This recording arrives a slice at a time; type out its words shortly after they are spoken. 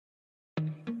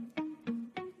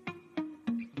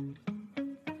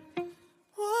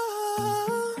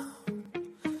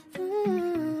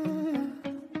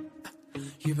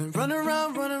You've been running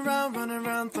around, running around, running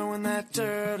around, throwing that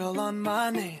dirt all on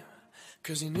my name.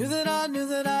 'Cause you knew that I knew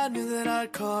that I knew that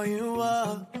I'd call you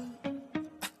up.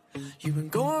 You've been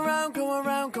going around, going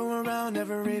around, going around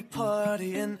every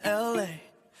party in LA.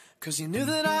 'Cause you knew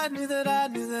that I knew that I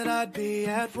knew that I'd be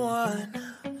at one.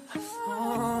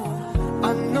 Oh,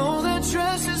 I know that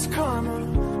dress is karma,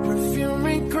 perfume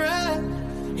regret.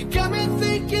 You got me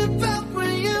thinking about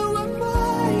when you were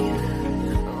mine.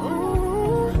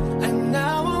 Oh, and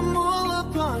now I'm all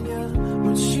up on you.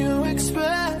 What you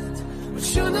expect?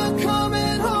 But you're not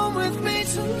coming home with me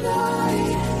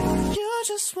tonight. You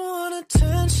just want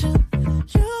attention.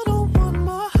 You don't want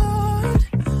my heart.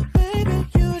 Maybe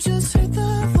you just hate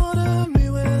the thought of me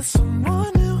with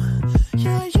someone new.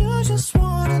 Yeah, you just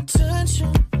want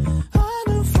attention. I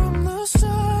knew from the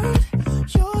start.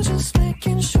 You're just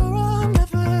making sure I'm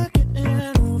never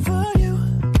getting over you.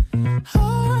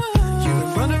 Oh. You've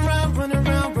been running around, running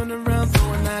around, running around,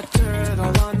 throwing that dirt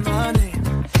all on my name.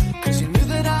 'Cause you knew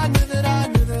that I knew that I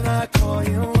knew that I'd call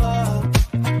you up.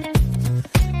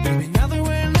 Baby, now that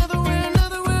we're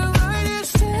right here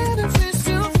standing face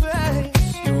to face.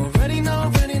 You already know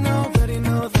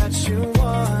that you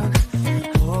won.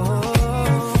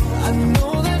 Oh, I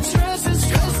know that dress is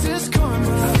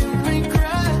karma, you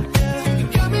regret. You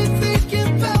got me thinking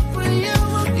about when you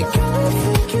were mine. You got me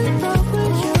thinking about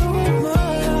when you were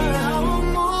mine. Now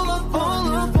I'm all up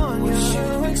on you. What you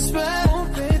expect? Oh,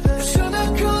 baby, you're not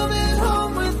coming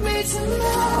home with me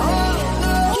tonight.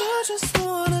 Oh, you just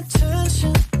want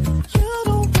attention. You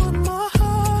don't want my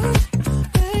heart.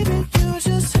 Baby, you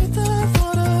just hate the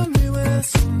thought of me with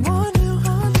someone new.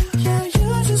 Yeah, you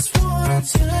just want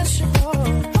attention.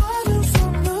 I knew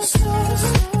from the start.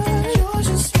 You're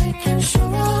just making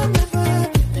sure I'm never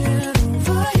getting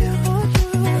over you.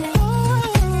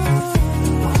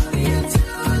 What are you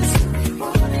doing to me?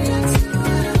 What are you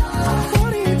doing?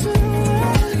 What are you doing?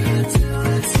 What are you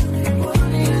doing to me? What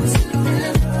are you doing?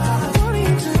 What are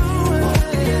you doing?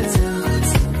 What are you doing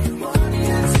to me? What are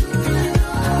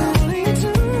you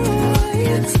doing? What are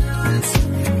you doing to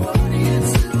me? What are you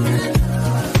doing?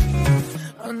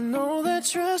 I know that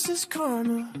dress is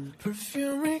karma,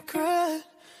 perfume regret.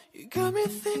 You got me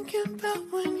thinking about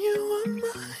when you were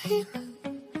mine.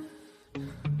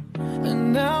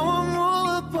 And now I'm all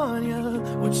up on you.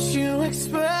 What you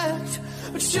expect?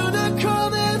 But you're not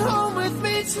coming home with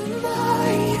me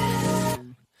tonight.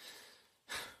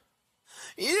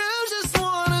 You just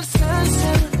want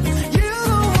attention. You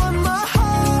don't want my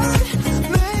heart.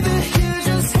 Maybe you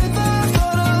just hate the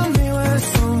thought of me with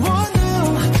someone new.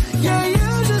 Yeah, you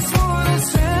just want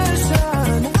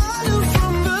attention. I knew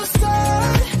from the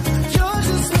start. You're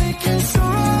just making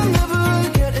sure I'm never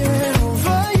getting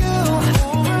over you.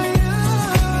 Over you.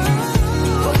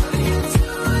 What are you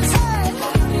doing?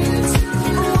 What are you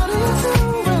doing? What are you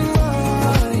doing?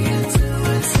 What are you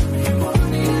doing to me? What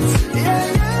are you doing? Yeah,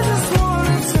 you just want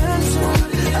attention.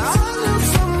 I knew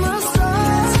from the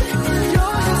start.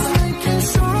 You're just making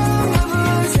sure I'm never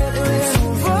getting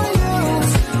over you.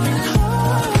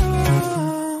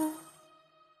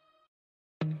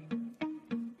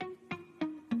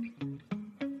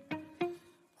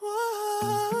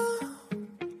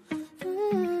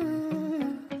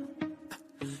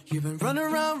 You've been running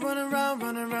around, running around,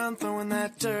 running around, throwing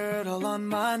that dirt all on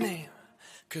my name.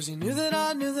 'Cause you knew that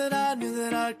I knew that I knew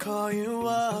that I'd call you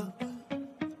up.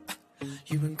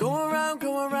 You've been going around,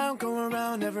 going around, going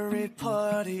around every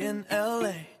party in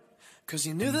LA. 'Cause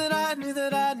you knew that I knew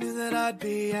that I knew that I'd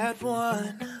be at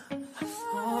one.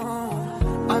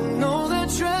 Oh, I know that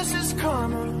dress is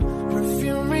karma,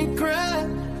 perfume regret.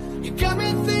 You got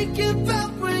me thinking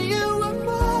about when you were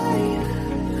mine.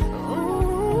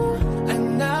 Oh,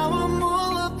 and now I'm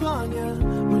all up on you.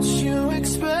 What you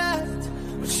expect?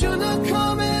 But you're not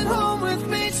coming home with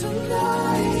me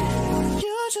tonight.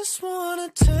 You just want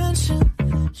attention.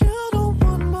 You don't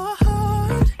want my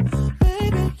heart.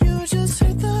 Maybe you just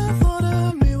hate the thought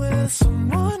of me with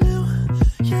someone new.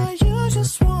 Yeah, you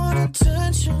just want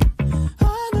attention.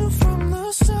 I knew from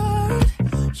the start.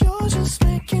 You're just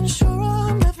making sure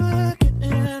I'm never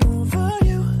getting over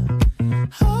you.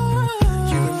 Oh.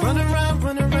 You've been running around,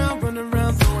 running around, running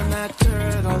around, throwing that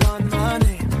dirt all on my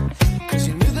name. 'Cause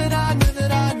you knew that I knew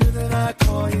that I knew that I'd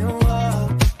call you up.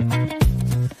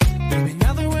 Baby,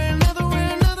 now that we're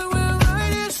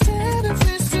right here standing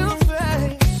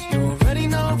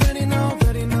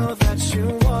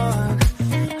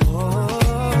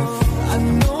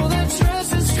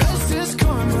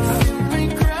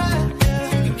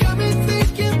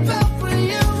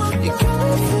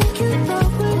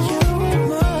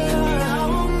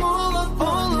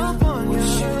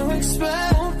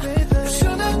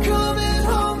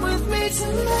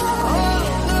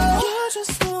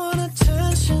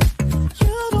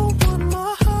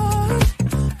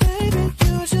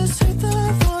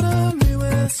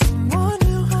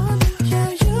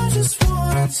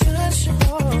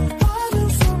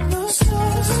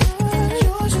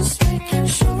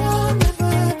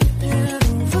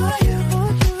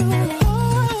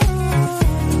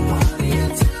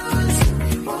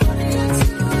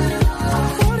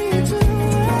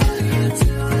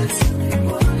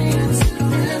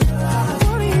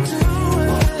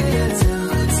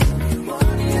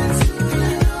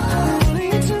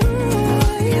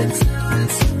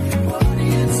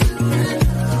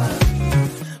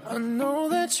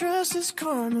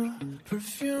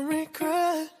perfume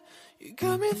regret. You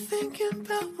got me thinking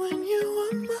about when you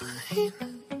were mine.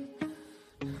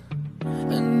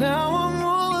 And now I'm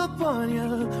all up on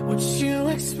you. What you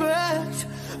expect?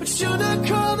 But you're not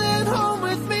coming home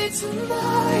with me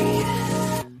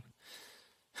tonight.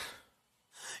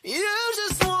 You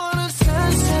just want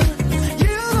attention.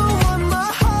 You don't want my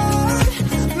heart.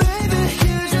 Maybe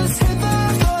you just hit the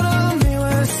thought of me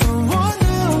with someone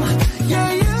new.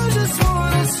 Yeah, you just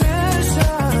want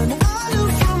attention. I knew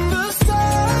from the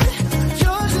start.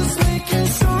 You're just making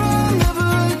sure I'm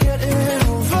never getting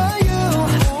over you.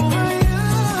 Over you.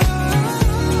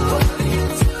 What are you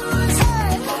doing?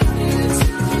 Hey. What are you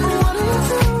doing? What are you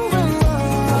doing? What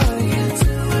are you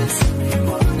doing to me?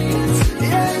 What are you doing?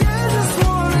 Yeah, you just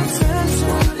want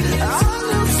attention. I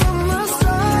knew from the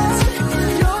start.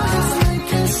 You're just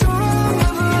making sure I'm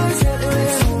never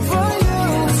getting over you.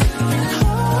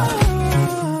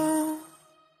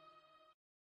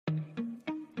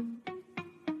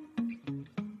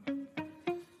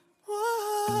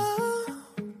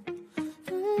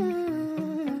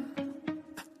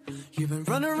 You've been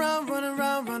running around, running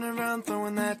around, running around,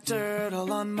 throwing that dirt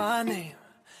all on my name.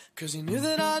 'Cause you knew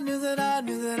that I knew that I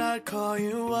knew that I'd call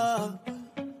you up.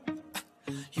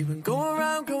 You've been going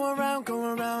around, going around,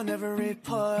 going around every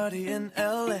party in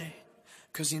LA.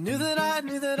 'Cause you knew that I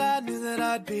knew that I knew that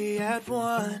I'd be at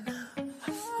one.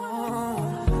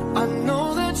 Oh, I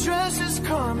know that dress is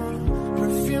karma,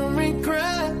 perfume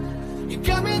regret. You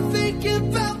got me thinking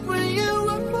about when you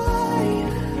were mine.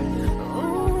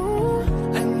 Oh,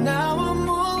 and now I'm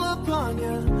all up on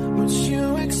you. What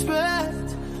you expect?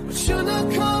 But you're not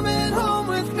coming home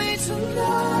with me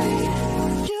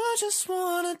tonight. You just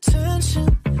want attention.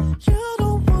 You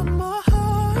don't want my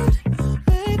heart.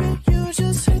 Maybe you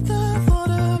just hate the thought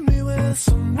of me with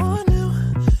someone new.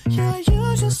 Yeah,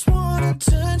 you just want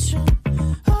attention.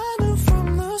 I knew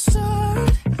from the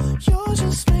start. You're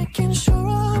just making sure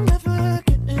I'm never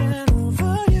getting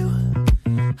over you.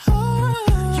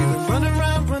 You've been running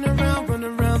around, running around,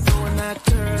 running around, throwing that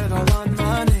dirt all on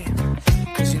my name.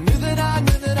 'Cause you knew that I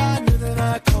knew that I knew that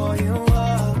I'd call you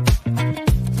up.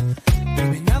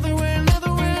 Baby, now that we're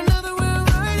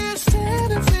right here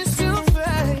standing face to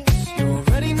face. You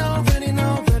already know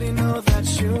that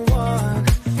you won.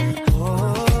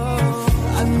 Oh,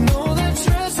 I know that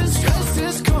dress is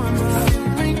karma, you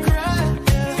regret.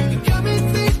 You got me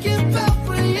thinking about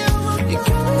when you were mine. You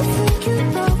got me thinking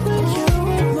about when you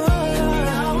were mine.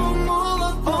 Now I'm all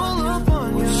up on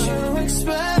you. What you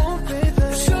expect? Oh, baby,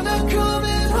 you're not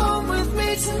coming home with me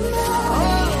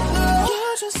tonight. You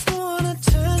just want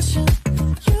attention.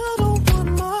 You don't want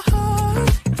my heart.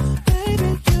 Baby,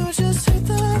 you just hate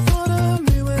the thought of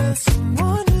me with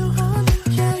someone new.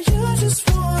 Yeah, you just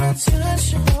want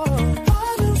attention. I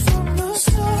knew from the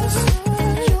start.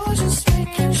 You're just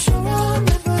making sure I'm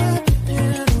never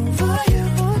getting over you.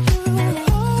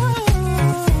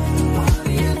 What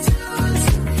are you doing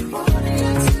to me? What are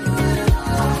you doing?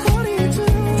 What are you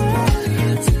doing? What are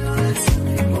you doing to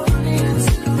me? What are you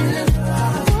doing?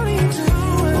 What are you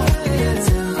doing? What are you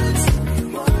doing to me?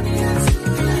 What are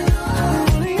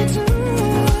you doing?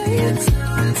 What are you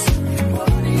doing to me?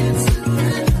 What are you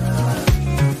doing?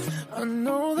 I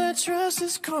know that dress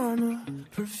is karma,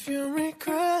 perfume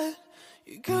regret.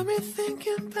 You got me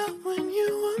thinking about when you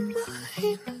were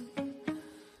mine.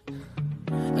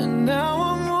 And now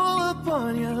I'm all up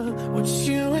on you. What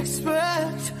you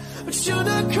expect? But you're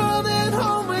not coming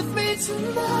home with me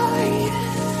tonight.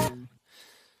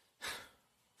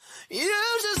 You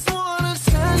just want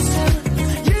attention.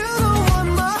 You don't want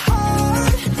my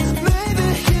heart. Maybe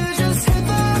you just hit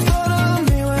the thought of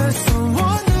me with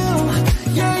someone new.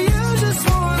 Yeah, you just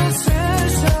want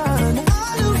attention. I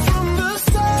knew from the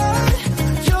start.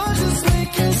 You're just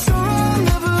making sure I'm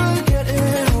never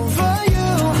getting over you.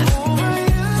 Over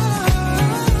you.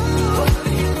 What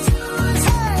are you doing?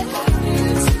 Hey. What are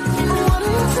you doing? What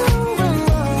are you doing?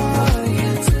 What are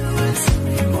you doing to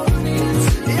me? What are you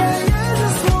doing? Yeah, you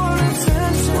just want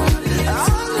attention. I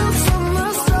knew from the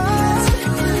start.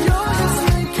 You're just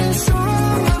making sure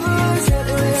I'm never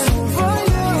getting over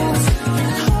you.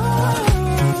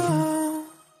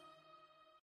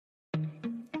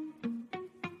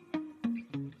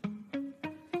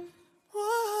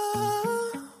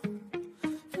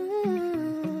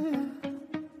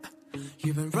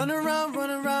 You've been running around,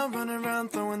 running around, running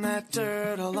around, throwing that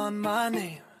dirt all on my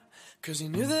name. 'Cause you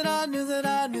knew that I knew that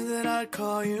I knew that I'd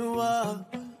call you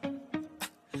up.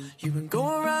 You've been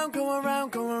going around, going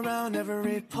around, going around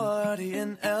every party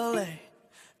in LA.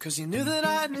 'Cause you knew that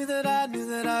I knew that I knew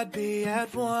that I'd be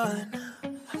at one.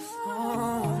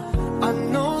 Oh, I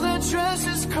know that dress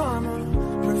is karma,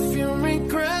 perfume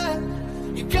regret.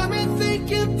 You got me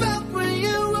thinking about when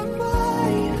you were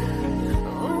mine.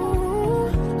 Ooh.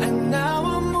 And now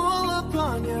I'm all up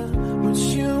on you. What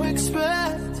you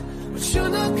expect? But you're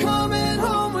not coming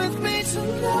home with me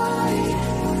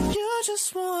tonight. You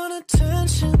just want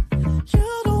attention.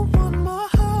 You don't want my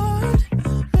heart.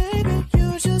 Baby,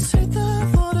 you just hate the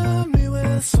thought of me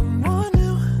with someone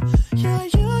new. Yeah,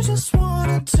 you just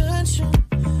want attention.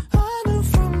 I knew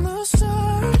from the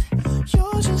start.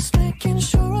 You're just making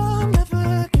sure I'm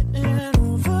never getting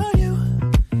over you.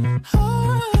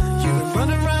 You've been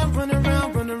running around,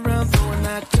 throwing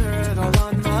that dirt all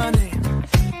on my name.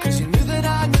 'Cause you knew that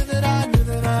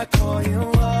I'd call you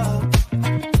up.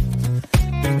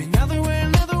 Baby, now that we're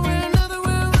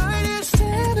right here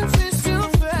standing face to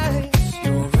face,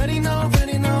 you already know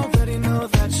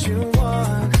that you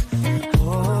won.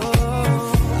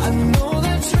 Oh, I know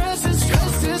that trust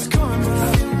is karma.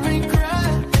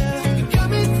 Regret, you got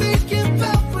me thinking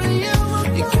about when you were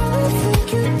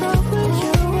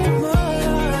mine.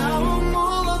 Now I'm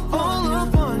all up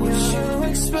on you. What you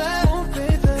expect?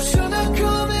 But you're not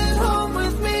coming home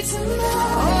with me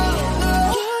tonight.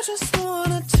 You just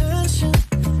want attention.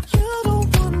 You don't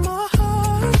want my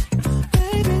heart.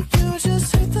 Baby, you just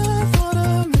hate the thought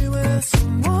of me with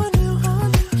someone new.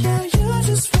 Yeah, you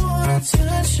just want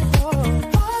attention.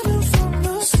 I knew from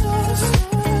the start.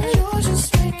 You're just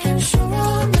making sure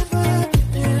I'm never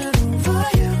getting over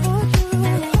you.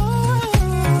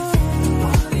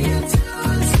 What are you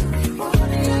doing to me? What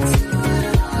are you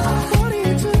doing? What are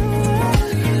you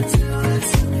doing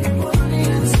to me? What are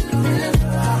you doing? What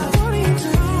are you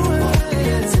doing? What are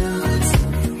you doing to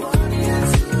me? What are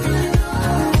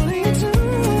you doing?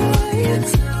 What are you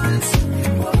doing to me?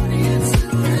 What are you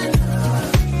doing?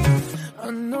 I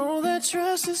know that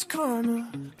trust is karma,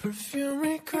 perfume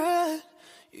regret.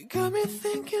 You got me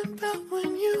thinking about when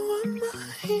you were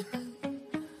mine.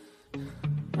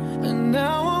 And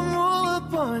now I'm all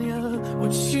up on you.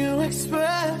 What you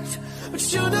expect? But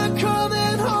you're not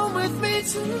coming home with me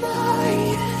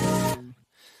tonight.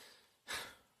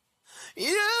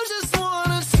 You just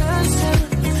want attention.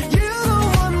 You don't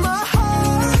want my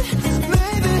heart.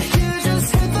 Maybe you just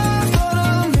hate the thought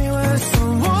of me with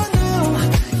someone new.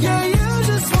 Yeah, you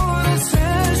just want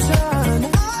attention.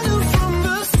 I knew from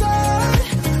the start.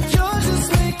 You're just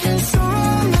making sure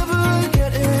I'm never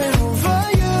getting over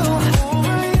you. What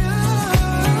are you doing?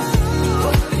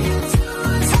 What are you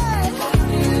doing? What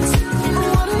are you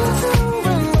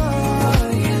doing? What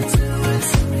are you doing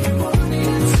to me? What are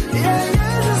you doing? Yeah, you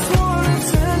just want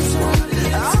attention.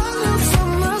 I knew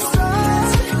from the start.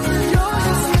 You're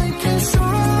just making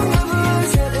sure I'm never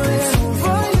getting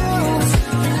over you.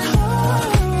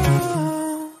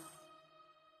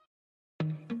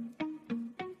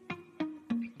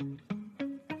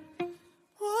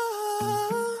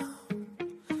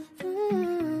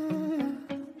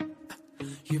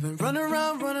 You've been running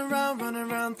around,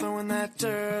 throwing that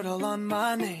dirt all on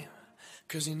my name.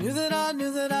 'Cause you knew that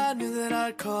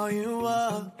I'd call you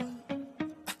up.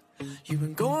 You've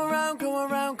been going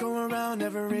around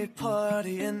every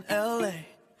party in LA.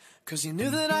 'Cause you knew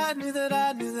that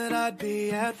I'd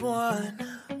be at one.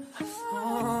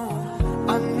 Oh,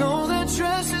 I know that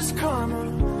dress is karma,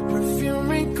 perfume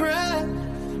regret.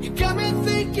 You got me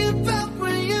thinking about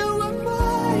when you were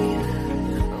mine.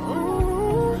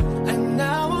 Ooh. And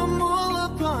now I'm all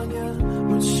up on you.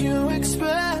 What you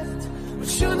expect? But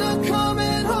you're not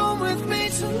coming home with me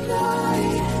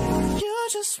tonight. You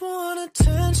just want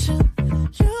attention.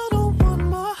 You don't want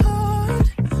my heart.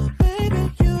 Baby,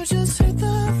 you just hate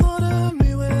the thought of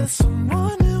me with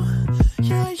someone new.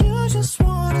 Yeah, you just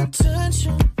want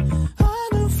attention. I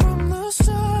knew from the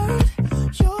start.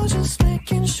 You're just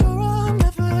making sure I'm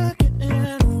never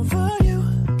getting over you.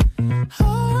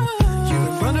 You've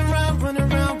been running around,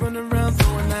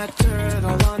 throwing that dirt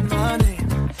all on my name.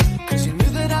 'Cause you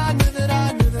knew that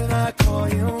I'd call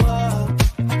you up.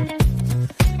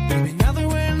 Baby, now that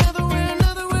we're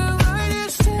right here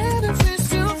standing face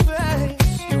to face,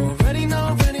 you already know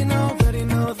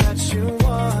that you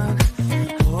won.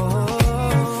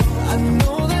 Oh, I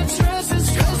know that trust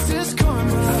is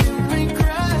karma.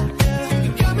 Regret,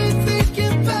 you got me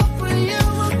thinking about when you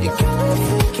were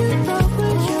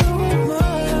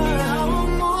mine. Now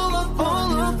I'm all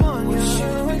up on you. What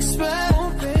you expect?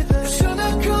 But you're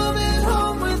not coming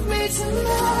home with me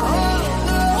tonight.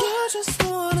 You just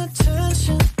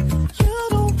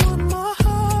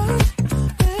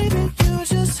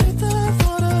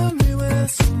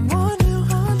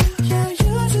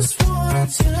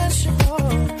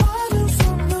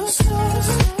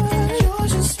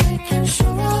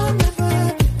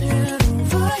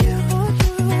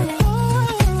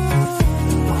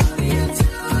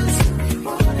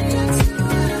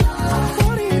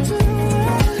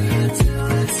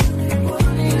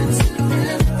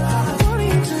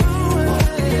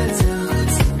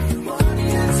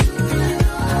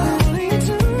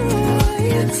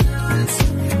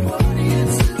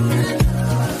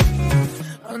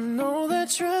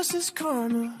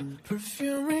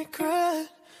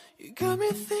You got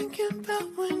me thinking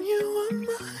about when you were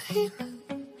mine.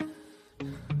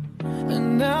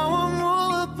 And now I'm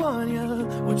all up on you.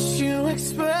 What you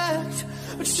expect?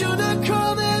 But you're not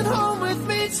coming home with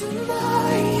me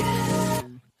tonight.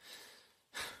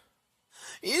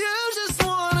 You just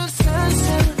want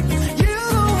attention. You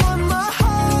don't want my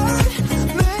heart.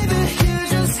 Maybe you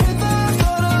just hit the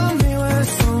thought of me with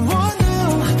someone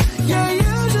new. Yeah,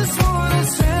 you just want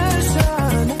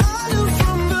attention. I knew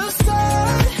from the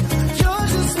start. You're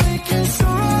just making sure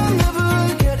I'm never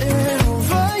getting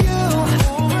over you.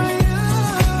 Over you.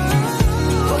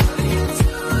 What are you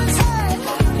doing? Hey.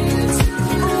 What are you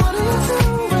doing? What are you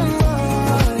doing?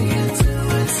 What are you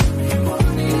doing to me? What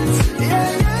are you doing? Yeah,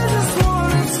 you just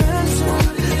want attention.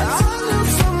 I knew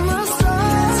from the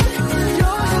start.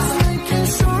 You're just making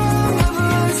sure I'm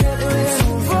never getting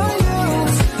over you.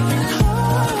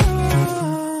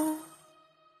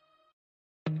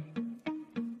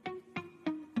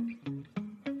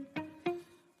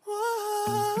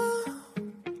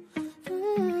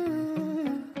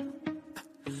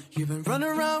 You've been running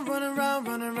around, running around,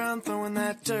 running around, throwing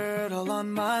that dirt all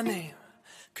on my name.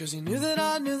 'Cause you knew that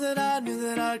I knew that I knew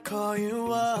that I'd call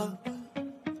you up.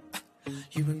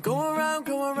 You've been going around,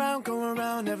 going around, going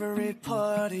around every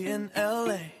party in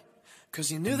LA. 'Cause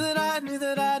you knew that I knew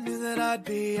that I knew that I'd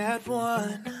be at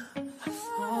one.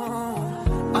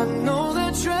 Oh, I know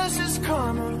that dress is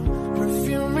karma,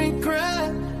 perfume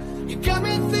regret. You got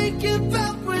me thinking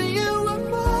about when you were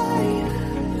mine.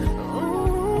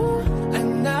 Oh,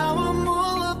 and now I'm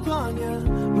all up on you.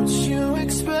 What you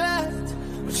expect?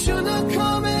 But you're not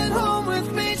coming home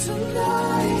with me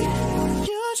tonight.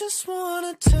 You just want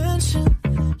attention.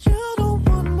 You don't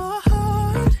want my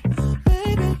heart.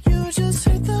 Maybe you just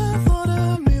hate the thought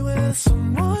of me with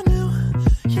someone new.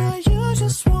 Yeah, you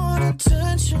just want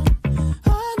attention.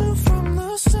 I knew from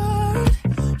the start.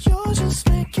 You're just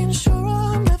making sure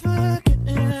I'm never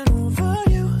getting over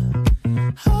you.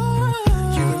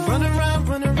 You've been running around,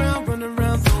 running around, running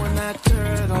around, throwing that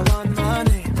dirt all on my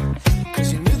name. 'Cause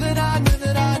you knew that I knew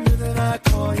that I knew that I'd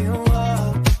call you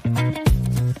up.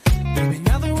 Baby,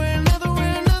 now that we're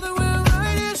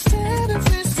right here standing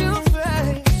face to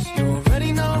face. You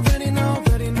already know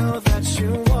that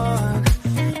you won.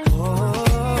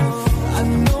 Oh, I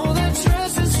know that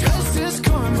dress is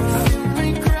karma, you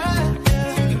regret.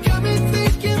 You got me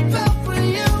thinking about when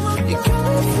you were mine. You got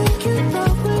me thinking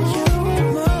about when you were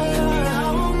mine. Now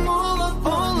I'm all up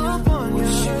on you.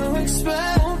 What you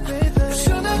expect? Oh, baby,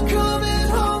 you're not coming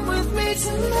home with me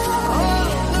tonight.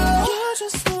 You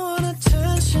just want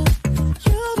attention.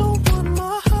 You don't want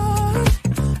my heart.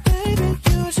 Baby,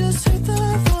 you just hate the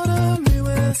thought of me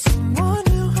with someone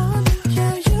new.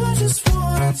 Yeah, you just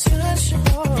want attention.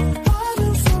 I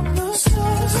knew from the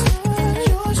start.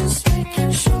 You're just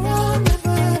making sure I'm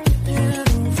never getting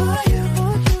over you.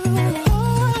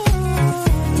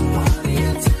 What are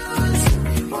you doing to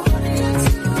me? What are you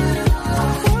doing?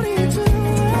 What are you doing?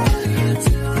 What are you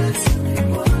doing to me?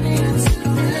 What are you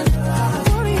doing?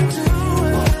 What are you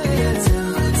doing? What are you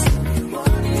doing to me? What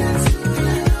are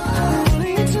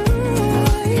you doing?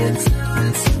 What are you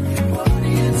doing to me? What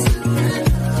are you doing?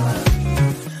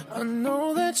 I know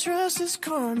that dress is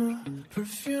karma,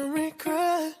 perfume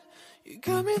regret. You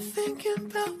got me thinking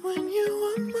about when you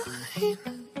were mine.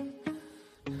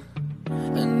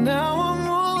 And now I'm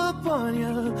all up on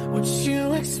you. What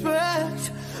you expect?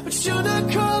 But you're not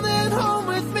coming home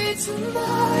with me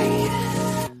tonight.